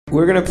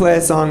We're going to play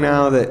a song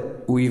now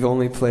that we've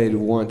only played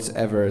once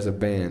ever as a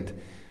band.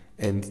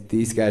 And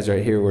these guys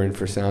right here were in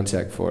for sound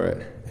check for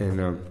it.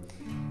 And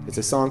it's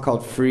a song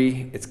called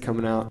Free. It's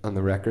coming out on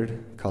the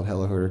record called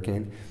Hello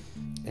Hurricane.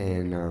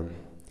 And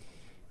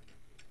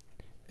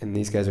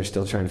these guys are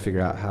still trying to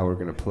figure out how we're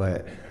going to play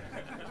it.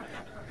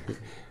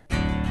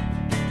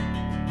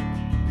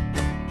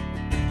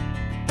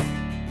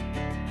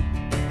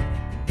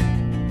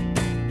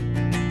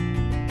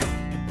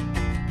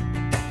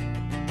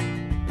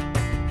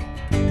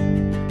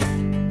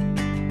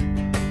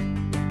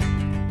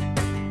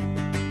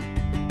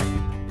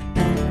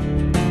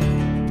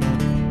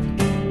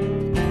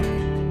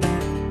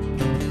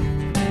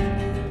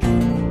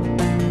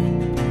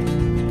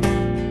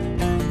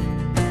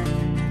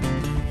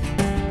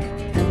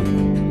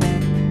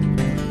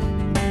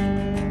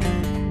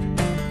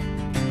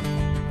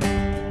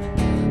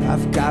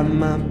 I've got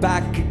my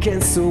back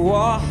against the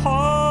wall,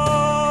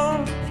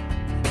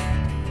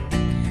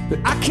 but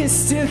I can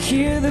still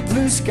hear the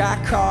blue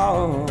sky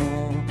call.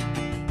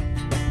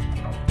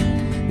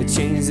 The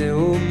chains that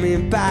hold me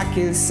back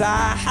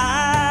inside,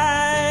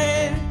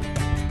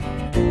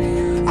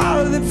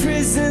 all the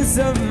prisons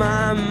of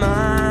my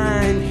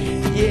mind.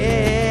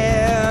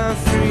 Yeah,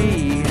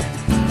 free,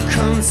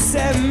 come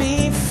set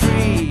me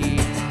free.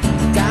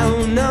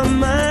 Down on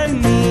my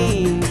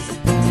knees,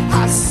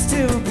 I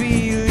still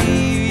believe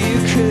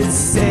could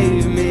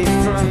save me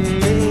from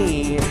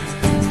me.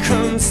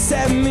 Come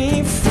set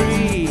me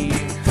free.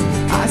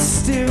 I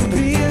still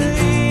believe,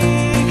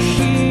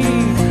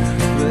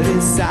 but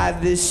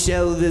inside this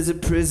shell there's a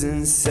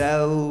prison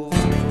cell.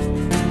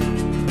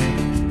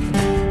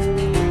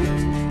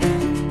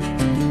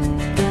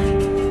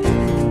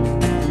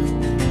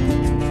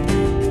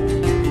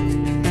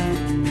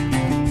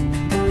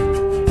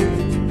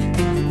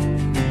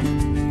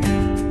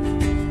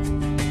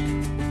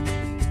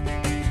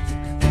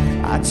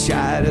 I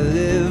try to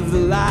live the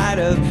light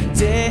of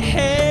day.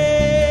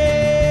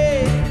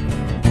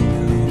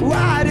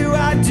 Why do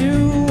I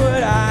do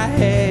what I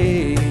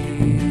hate?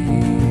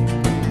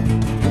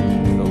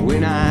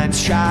 When I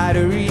try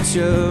to reach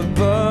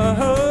above,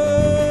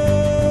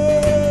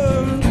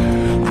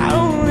 I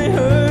only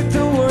hurt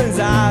the ones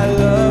I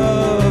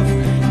love.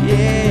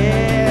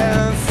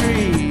 Yeah,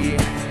 free,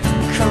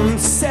 come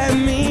set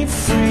me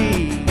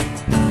free.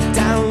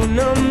 Down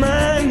on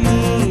my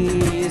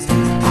knees,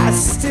 I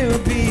still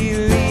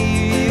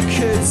believe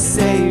could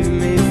save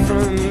me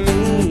from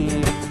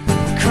me.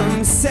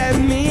 Come set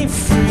me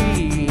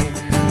free.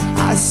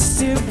 I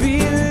still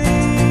believe,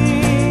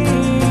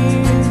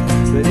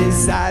 but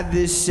inside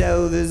this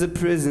shell there's a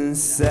prison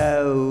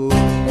cell.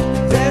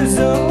 There's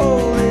a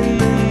hole in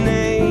the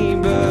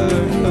neighborhood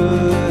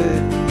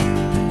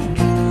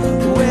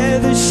where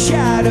the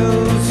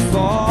shadows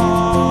fall.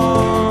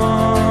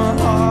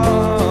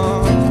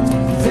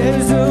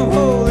 There's a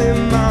hole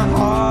in my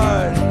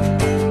heart,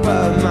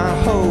 but my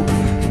hope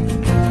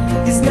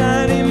is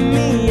not in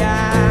me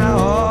at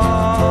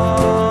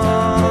all.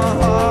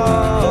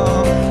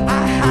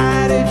 I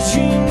had a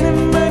dream that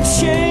my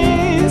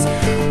chains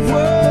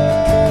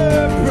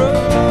were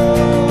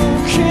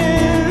broken,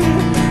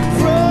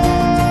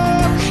 broken,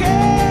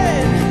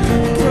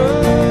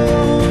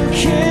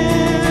 broken,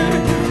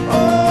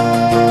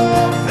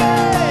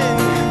 open,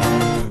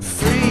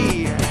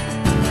 free.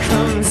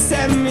 Come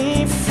set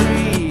me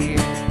free.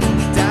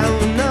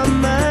 Down on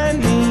my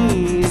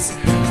knees,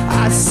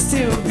 I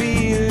still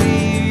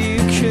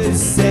believe could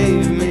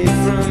save me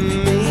from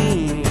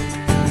me.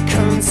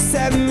 Come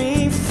set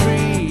me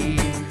free.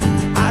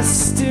 I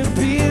still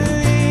believe,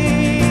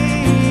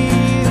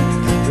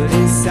 but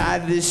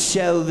inside this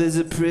shell there's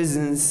a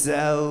prison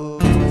cell.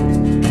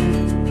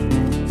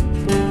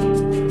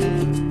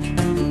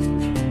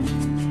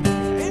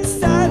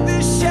 Inside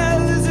this shell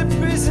there's a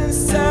prison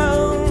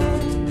cell.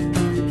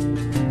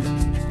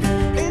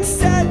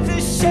 Inside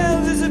this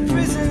shell there's a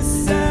prison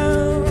cell.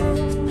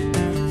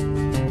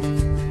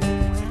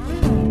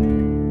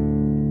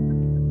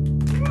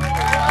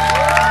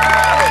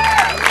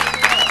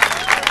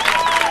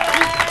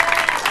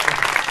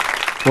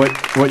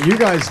 What you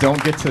guys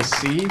don't get to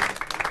see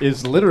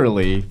is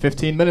literally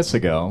 15 minutes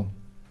ago,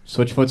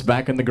 Switchfoot's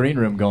back in the green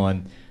room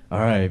going, all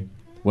right,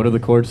 what are the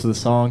chords to the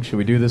song? Should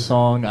we do this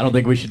song? I don't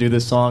think we should do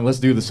this song. Let's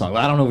do the song.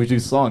 I don't know if we should do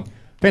the song.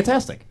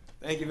 Fantastic.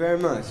 Thank you very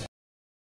much.